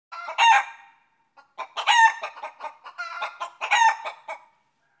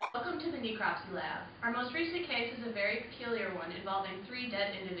necropsy lab. Our most recent case is a very peculiar one involving 3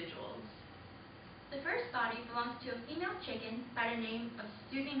 dead individuals. The first body belongs to a female chicken by the name of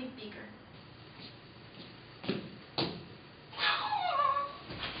Susie McBeaker.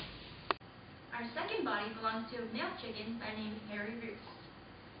 Our second body belongs to a male chicken by the name of Harry Roos.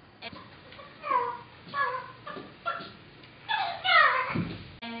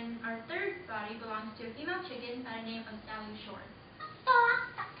 And our third body belongs to a female chicken by the name of Sally Shore.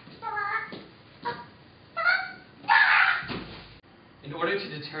 In order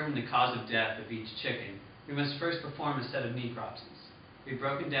to determine the cause of death of each chicken, we must first perform a set of necropsies. We've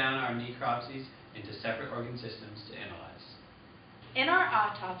broken down our necropsies into separate organ systems to analyze. In our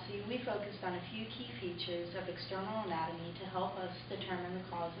autopsy, we focused on a few key features of external anatomy to help us determine the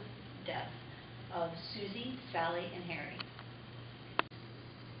cause of death of Susie, Sally, and Harry.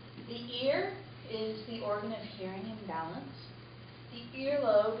 The ear is the organ of hearing and balance. The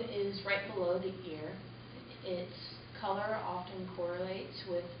earlobe is right below the ear. Its color often correlates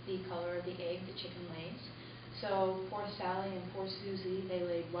with the color of the egg the chicken lays. So poor Sally and poor Susie, they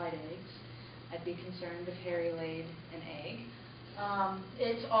laid white eggs. I'd be concerned if Harry laid an egg.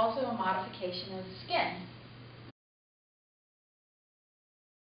 It's also a modification of skin.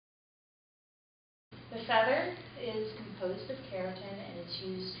 The feather is composed of keratin and it's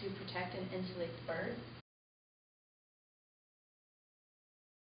used to protect and insulate the bird.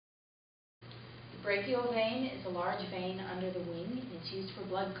 The brachial vein is a large vein under the wing and it's used for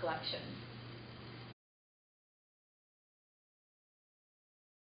blood collection.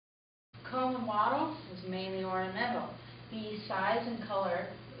 Comb and wattle is mainly ornamental. The size and color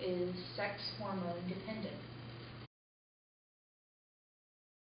is sex hormone dependent.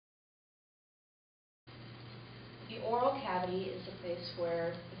 The oral cavity is a place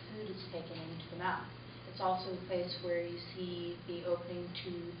where the food is taken into the mouth. It's also a place where you see the opening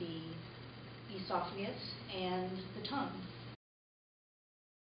to the esophagus and the tongue.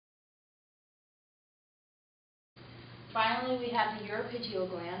 Finally, we have the uropygial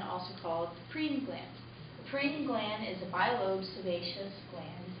gland, also called the preening gland. The preening gland is a bilobed sebaceous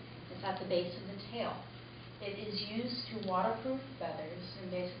gland. It's at the base of the tail. It is used to waterproof feathers, and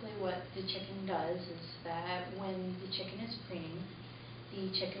basically what the chicken does is that when the chicken is preening,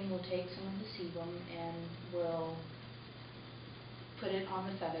 the chicken will take some of the sebum and will put it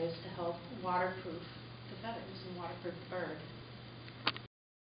on the feathers to help waterproof the feathers and waterproof the bird.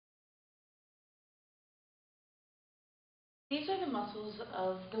 These are the muscles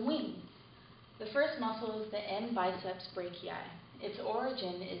of the wing. The first muscle is the end biceps brachii. Its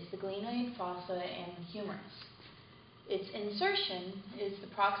origin is the glenoid fossa and the humerus. Its insertion is the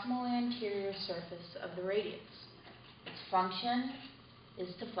proximal anterior surface of the radius. Its function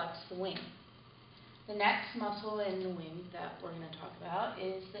is to flex the wing. The next muscle in the wing that we're going to talk about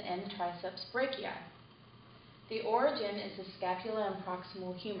is the end triceps brachii. The origin is the scapula and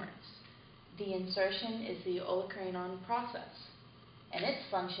proximal humerus. The insertion is the olecranon process, and its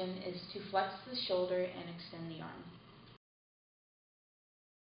function is to flex the shoulder and extend the arm.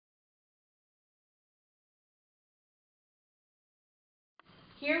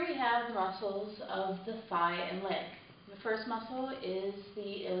 Here we have the muscles of the thigh and leg. The first muscle is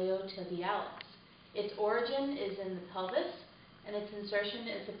the iliotibialis. Its origin is in the pelvis, and its insertion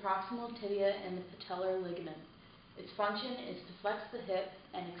is the proximal tibia and the patellar ligament. Its function is to flex the hip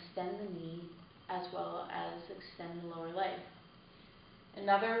and extend the knee, as well as extend the lower leg.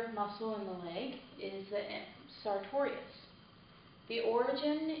 Another muscle in the leg is the sartorius. The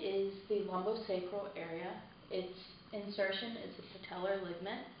origin is the lumbosacral area. Its insertion is the patellar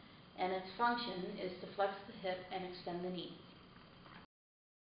ligament, and its function is to flex the hip and extend the knee.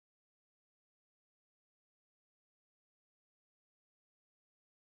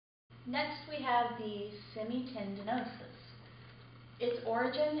 Next we have the semitendinosus. Its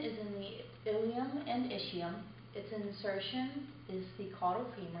origin is in the ilium and ischium. Its insertion is the caudal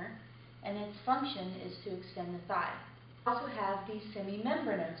femur, and its function is to extend the thigh. We also have the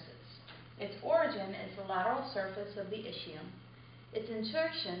semimembranosus. Its origin is the lateral surface of the ischium. Its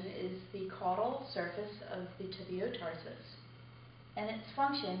insertion is the caudal surface of the tibiotarsus, and its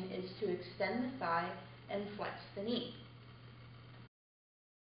function is to extend the thigh and flex the knee.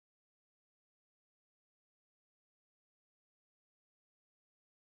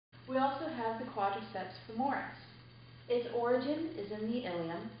 We also have the quadriceps femoris. Its origin is in the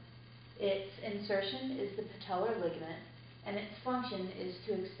ilium. Its insertion is the patellar ligament, and its function is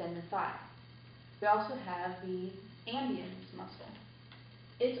to extend the thigh. We also have the ambiens muscle.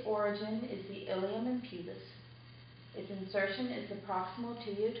 Its origin is the ilium and pubis. Its insertion is the proximal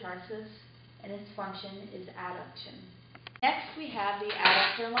tibiotarsus, and its function is adduction. Next we have the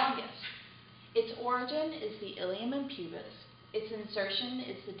adductor longus. Its origin is the ilium and pubis, its insertion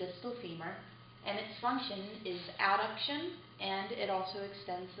is the distal femur, and its function is adduction, and it also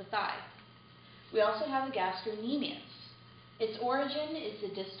extends the thigh. We also have the gastrocnemius. Its origin is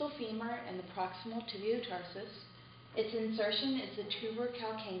the distal femur and the proximal tibiotarsus. Its insertion is the tuber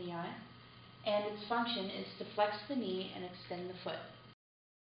calcaneus, and its function is to flex the knee and extend the foot.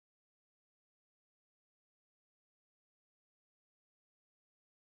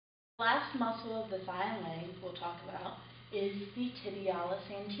 The last muscle of the thigh and leg we'll talk about is the tibialis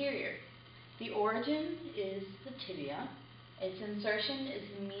anterior. The origin is the tibia. Its insertion is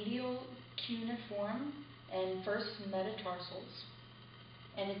the medial cuneiform and first metatarsals,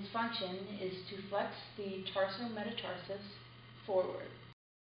 and its function is to flex the tarsometatarsus forward.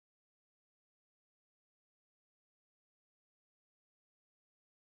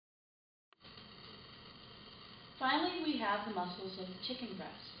 Finally, we have the muscles of the chicken breast.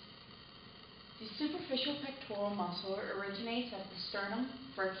 The superficial pectoral muscle originates at the sternum,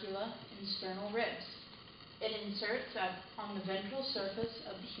 furcula, and sternal ribs. It inserts on the ventral surface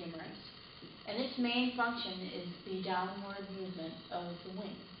of the humerus, and its main function is the downward movement of the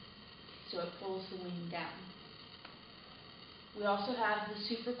wing. So it pulls the wing down. We also have the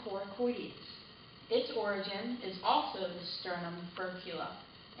supracoracoideus. Its origin is also the sternum, furcula,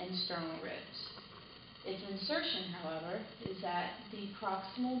 and sternal ribs. Its insertion, however, is at the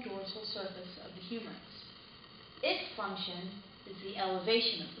proximal dorsal surface of the humerus. Its function is the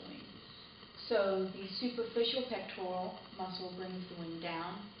elevation of the wing. So the superficial pectoral muscle brings the wing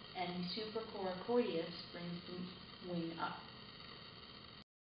down, and the supracoracoideus brings the wing up.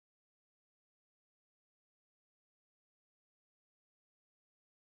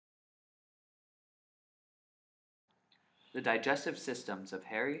 The digestive systems of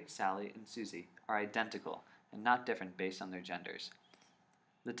Harry, Sally, and Susie are identical and not different based on their genders.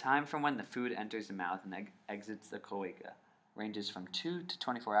 The time from when the food enters the mouth and exits the cloaca ranges from 2 to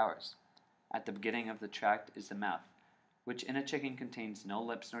 24 hours. At the beginning of the tract is the mouth, which in a chicken contains no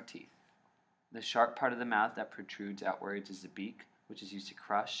lips nor teeth. The sharp part of the mouth that protrudes outwards is the beak, which is used to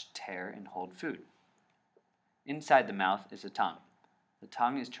crush, tear, and hold food. Inside the mouth is the tongue. The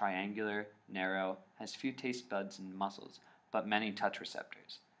tongue is triangular, narrow, has few taste buds and muscles, but many touch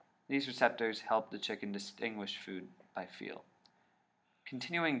receptors. These receptors help the chicken distinguish food by feel.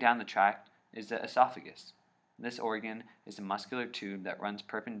 Continuing down the tract is the esophagus. This organ is a muscular tube that runs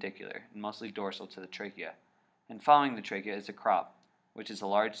perpendicular and mostly dorsal to the trachea. And following the trachea is the crop, which is a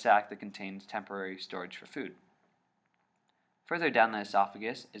large sac that contains temporary storage for food. Further down the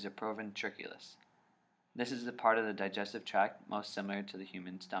esophagus is a proventriculus. This is the part of the digestive tract most similar to the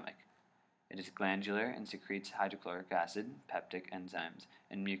human stomach. It is glandular and secretes hydrochloric acid, peptic enzymes,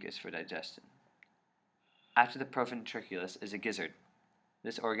 and mucus for digestion. After the proventriculus is a gizzard.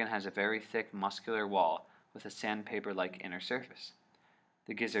 This organ has a very thick muscular wall with a sandpaper-like inner surface.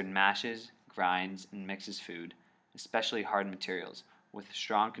 The gizzard mashes, grinds, and mixes food, especially hard materials, with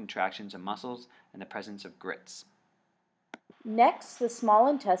strong contractions of muscles and the presence of grits. Next, the small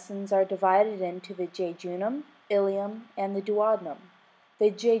intestines are divided into the jejunum, ileum, and the duodenum. The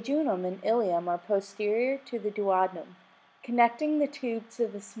jejunum and ileum are posterior to the duodenum. Connecting the tubes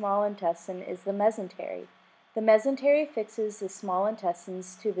of the small intestine is the mesentery. The mesentery fixes the small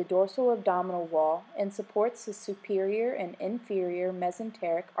intestines to the dorsal abdominal wall and supports the superior and inferior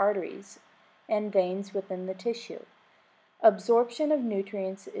mesenteric arteries and veins within the tissue. Absorption of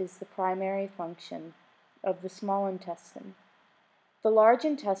nutrients is the primary function of the small intestine. The large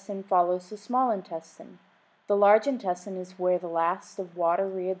intestine follows the small intestine. The large intestine is where the last of water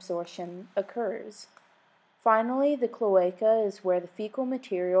reabsorption occurs. Finally, the cloaca is where the fecal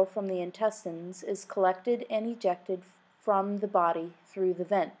material from the intestines is collected and ejected from the body through the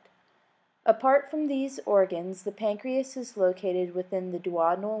vent. Apart from these organs, the pancreas is located within the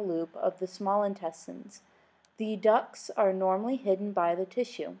duodenal loop of the small intestines. The ducts are normally hidden by the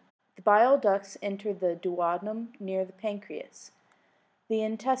tissue. The bile ducts enter the duodenum near the pancreas. The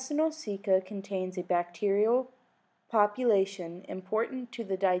intestinal ceca contains a bacterial population important to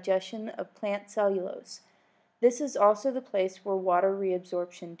the digestion of plant cellulose. This is also the place where water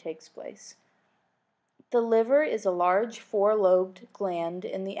reabsorption takes place. The liver is a large four-lobed gland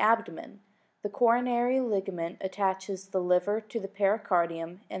in the abdomen. The coronary ligament attaches the liver to the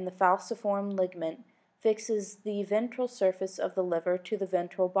pericardium, and the falciform ligament fixes the ventral surface of the liver to the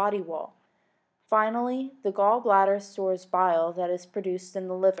ventral body wall. Finally, the gallbladder stores bile that is produced in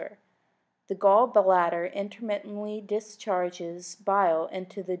the liver. The gallbladder intermittently discharges bile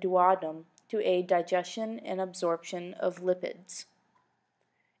into the duodenum to aid digestion and absorption of lipids.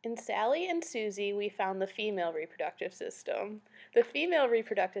 In Sally and Susie, we found the female reproductive system. The female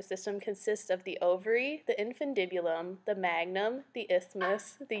reproductive system consists of the ovary, the infundibulum, the magnum, the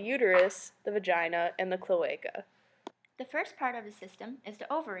isthmus, the uterus, the vagina, and the cloaca. The first part of the system is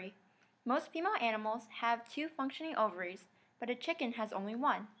the ovary. Most female animals have 2 functioning ovaries, but a chicken has only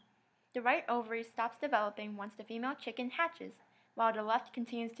 1. The right ovary stops developing once the female chicken hatches, while the left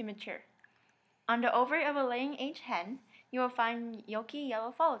continues to mature. On the ovary of a laying-age hen, you will find yolky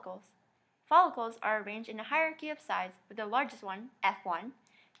yellow follicles. Follicles are arranged in a hierarchy of size, with the largest one, F1,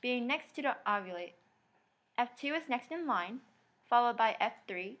 being next to the ovulate. F2 is next in line, followed by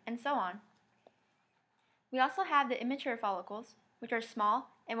F3, and so on. We also have the immature follicles, which are small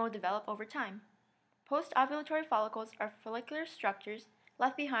and will develop over time. Post-ovulatory follicles are follicular structures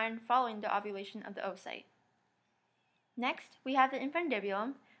left behind following the ovulation of the oocyte. Next, we have the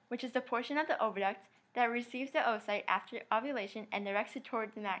infundibulum, which is the portion of the oviduct that receives the oocyte after ovulation and directs it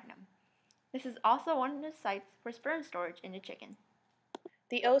toward the magnum. This is also one of the sites for sperm storage in the chicken.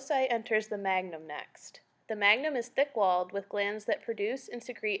 The oocyte enters the magnum next. The magnum is thick-walled with glands that produce and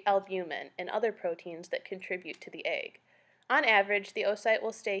secrete albumin and other proteins that contribute to the egg. On average, the oocyte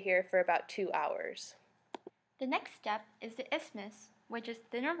will stay here for about 2 hours. The next step is the isthmus, which is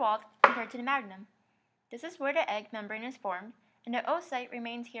thinner-walled compared to the magnum. This is where the egg membrane is formed, and the oocyte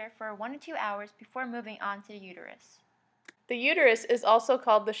remains here for 1 to 2 hours before moving on to the uterus. The uterus is also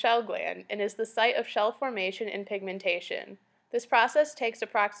called the shell gland and is the site of shell formation and pigmentation. This process takes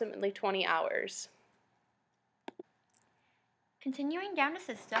approximately 20 hours. Continuing down the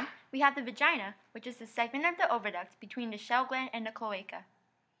system, we have the vagina, which is the segment of the oviduct between the shell gland and the cloaca.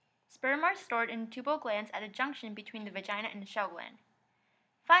 Sperm are stored in tubal glands at a junction between the vagina and the shell gland.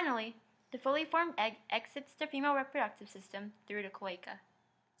 Finally, the fully formed egg exits the female reproductive system through the cloaca.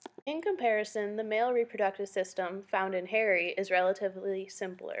 In comparison, the male reproductive system found in hairy is relatively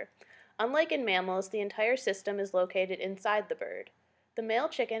simpler. Unlike in mammals, the entire system is located inside the bird. The male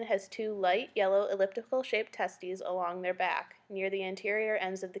chicken has 2 light yellow elliptical-shaped testes along their back, near the anterior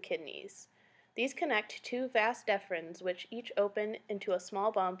ends of the kidneys. These connect 2 vas deferens, which each open into a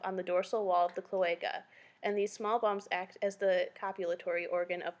small bump on the dorsal wall of the cloaca, and these small bumps act as the copulatory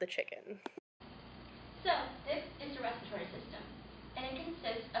organ of the chicken. So, this is the respiratory system, and it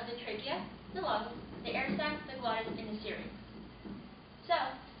consists of the trachea, the lungs, the air sac, the glottis, and the syrinx. So,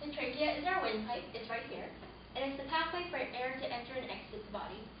 the trachea is our windpipe, it's right here, and it's the pathway for air to enter and exit the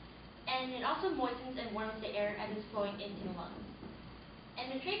body. And it also moistens and warms the air as it's flowing into the lungs.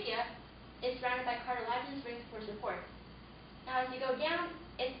 And the trachea is surrounded by cartilaginous rings for support. Now, as you go down,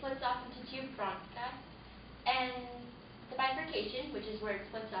 it splits off into 2 bronchi, and the bifurcation, which is where it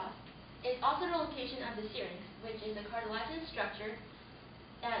splits off, is also the location of the syrinx, which is a cartilaginous structure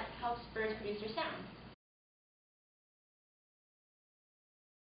that helps birds produce their sound.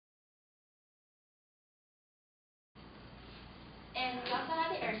 And we also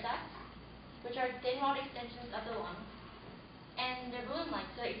have the air sacs, which are thin-walled extensions of the lungs, and they're balloon-like,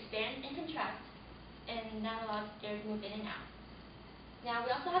 so they expand and contract, and that allows air to move in and out. Now,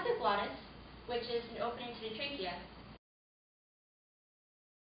 we also have the glottis, which is an opening to the trachea.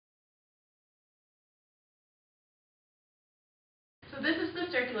 So this is the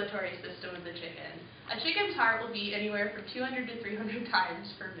circulatory system of the chicken. A chicken's heart will beat anywhere from 200 to 300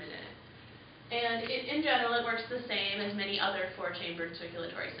 times per minute. And in general, it works the same as many other 4-chambered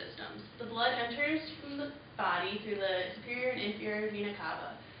circulatory systems. The blood enters from the body through the superior and inferior vena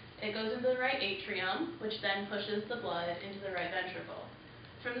cava. It goes into the right atrium, which then pushes the blood into the right ventricle.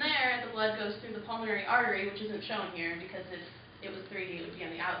 From there, the blood goes through the pulmonary artery, which isn't shown here because if it was 3D, it would be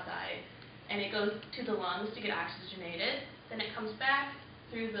on the outside. And it goes to the lungs to get oxygenated. Then it comes back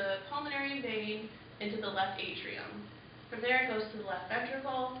through the pulmonary vein into the left atrium. From there, it goes to the left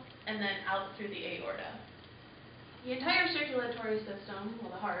ventricle, and then out through the aorta. The entire circulatory system,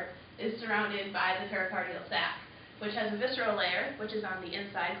 well, the heart, is surrounded by the pericardial sac, which has a visceral layer, which is on the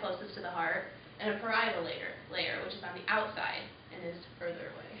inside closest to the heart, and a parietal layer, which is on the outside and is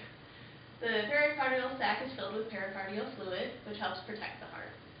further away. The pericardial sac is filled with pericardial fluid, which helps protect the heart.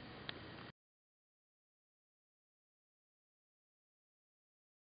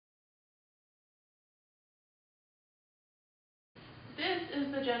 This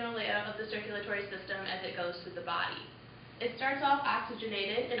is the general layout of the circulatory system as it goes through the body. It starts off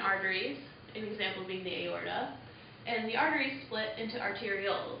oxygenated in arteries, an example being the aorta, and the arteries split into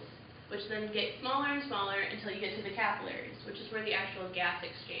arterioles, which then get smaller and smaller until you get to the capillaries, which is where the actual gas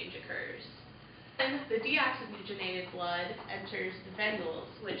exchange occurs. Then the deoxygenated blood enters the venules,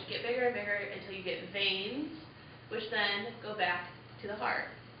 which get bigger and bigger until you get veins, which then go back to the heart.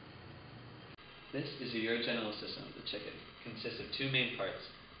 This is the urogenital system of the chicken. It consists of 2 main parts,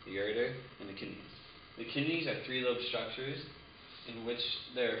 the ureter, and the kidneys. The kidneys are three-lobed structures in which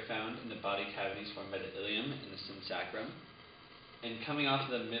they are found in the body cavities formed by the ileum and the synsacrum. And coming off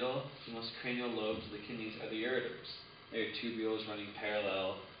of the middle, the most cranial lobes of the kidneys are the ureters. They are tubules running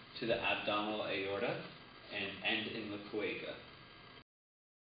parallel to the abdominal aorta and end in the cloaca.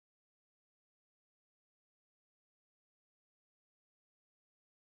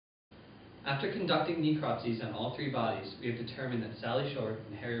 After conducting necropsies on all three bodies, we have determined that Sally Short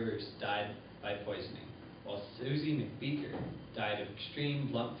and Harry Roos died by poisoning, while Susie McBeaker died of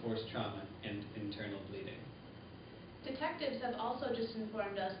extreme blunt force trauma and internal bleeding. Detectives have also just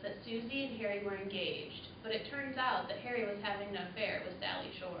informed us that Susie and Harry were engaged, but it turns out that Harry was having an affair with Sally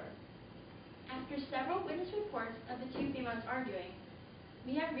Shore. After several witness reports of the two females arguing,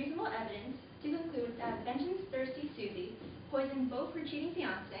 we have reasonable evidence to conclude that vengeance-thirsty Susie poisoned both her cheating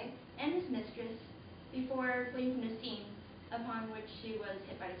fiancé and his mistress before fleeing from the scene, upon which she was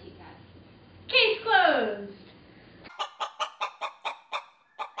hit by the tea cat. Case closed!